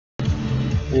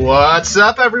What's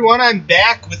up, everyone? I'm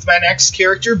back with my next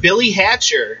character, Billy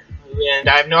Hatcher. And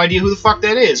I have no idea who the fuck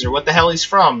that is, or what the hell he's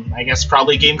from. I guess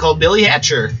probably a game called Billy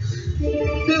Hatcher.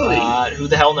 Billy! Who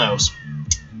the hell knows?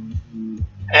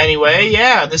 Anyway,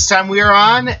 yeah, this time we are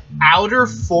on Outer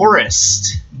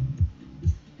Forest.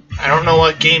 I don't know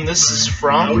what game this is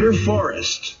from. Outer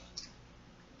Forest.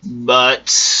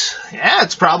 But, yeah,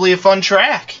 it's probably a fun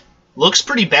track. Looks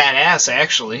pretty badass,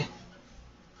 actually.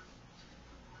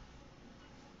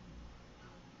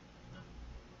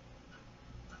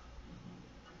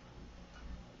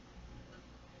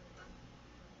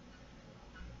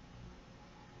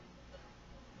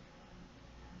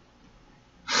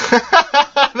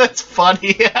 That's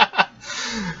funny.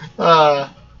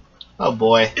 Oh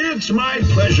boy. It's my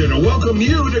pleasure to welcome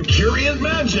you to Curious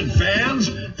Mansion, fans,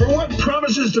 for what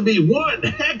promises to be one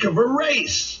heck of a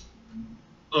race.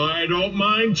 I don't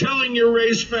mind telling you,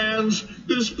 race fans,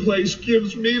 this place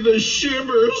gives me the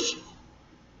shivers.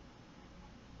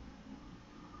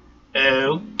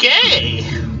 Okay.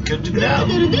 Good to know.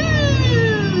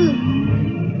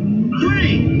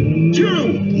 3,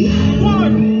 2,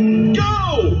 1, go!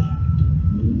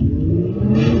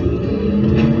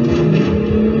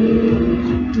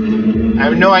 I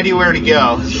have no idea where to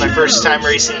go. This is my first time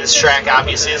racing this track,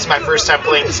 obviously. This is my first time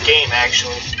playing this game,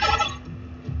 actually.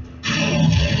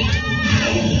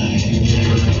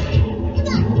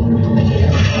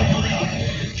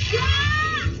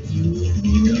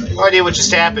 No idea what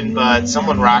just happened, but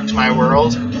someone rocked my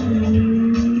world.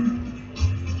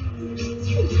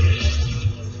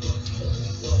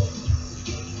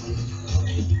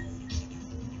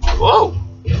 Whoa!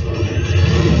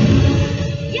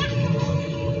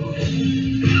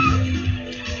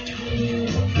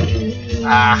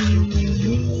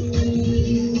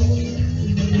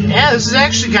 Yeah, this is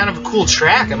actually kind of a cool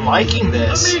track. I'm liking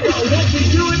this. Amigo, what we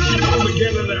doing? I don't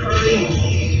begin in a hurry.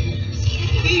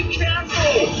 Be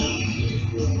careful!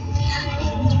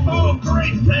 Oh,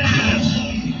 great pass!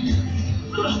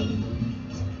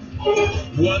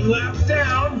 One lap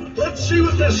down. Let's see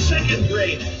what the second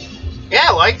brings. Yeah,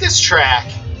 I like this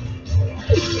track.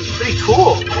 Pretty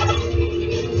cool.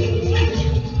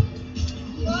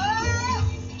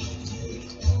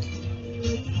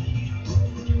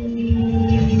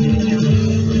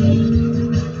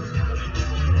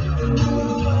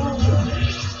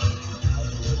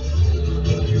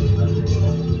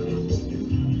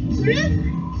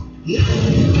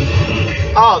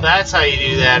 Oh, that's how you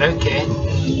do that, okay.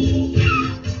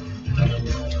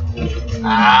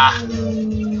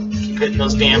 Keep hitting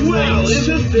those damn Well, things.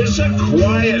 isn't this a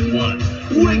quiet one?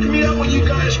 Wake me up when you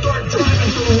guys start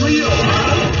driving for real,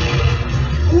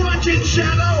 huh? Watch it,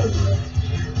 Shadow!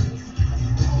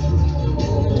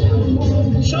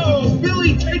 So,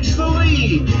 Billy takes the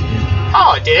lead.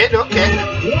 Oh, it did? Okay.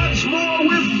 Once more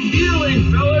with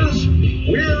feeling, fellas.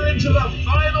 We're into the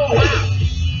final lap.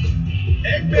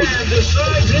 Eggman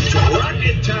decides it's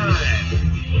rocket time.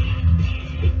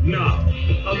 Now,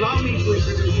 allow me to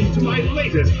introduce you to my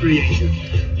latest creation.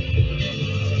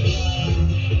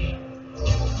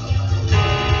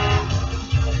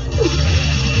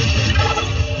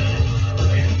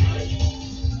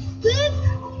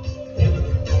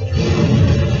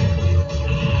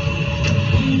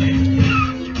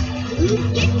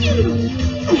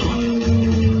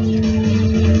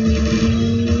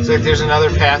 Looks like there's another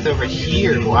path over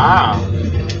here. Wow.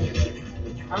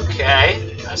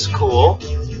 Okay, that's cool.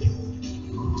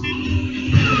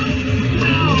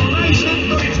 Now, nice hit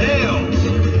for tails.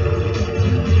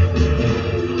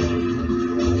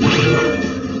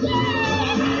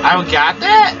 I got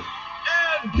that?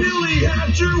 And Billy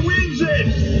Hatcher wins it.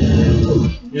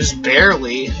 Just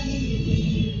barely.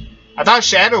 I thought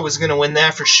Shadow was gonna win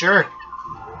that for sure.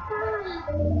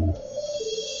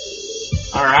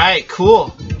 Alright,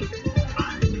 cool.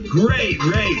 Great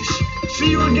race. See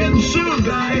you again soon,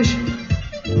 guys.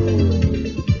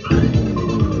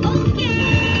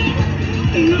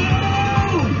 No!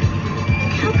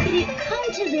 How could it come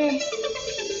to this?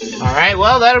 Alright,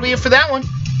 well, that'll be it for that one.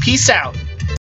 Peace out.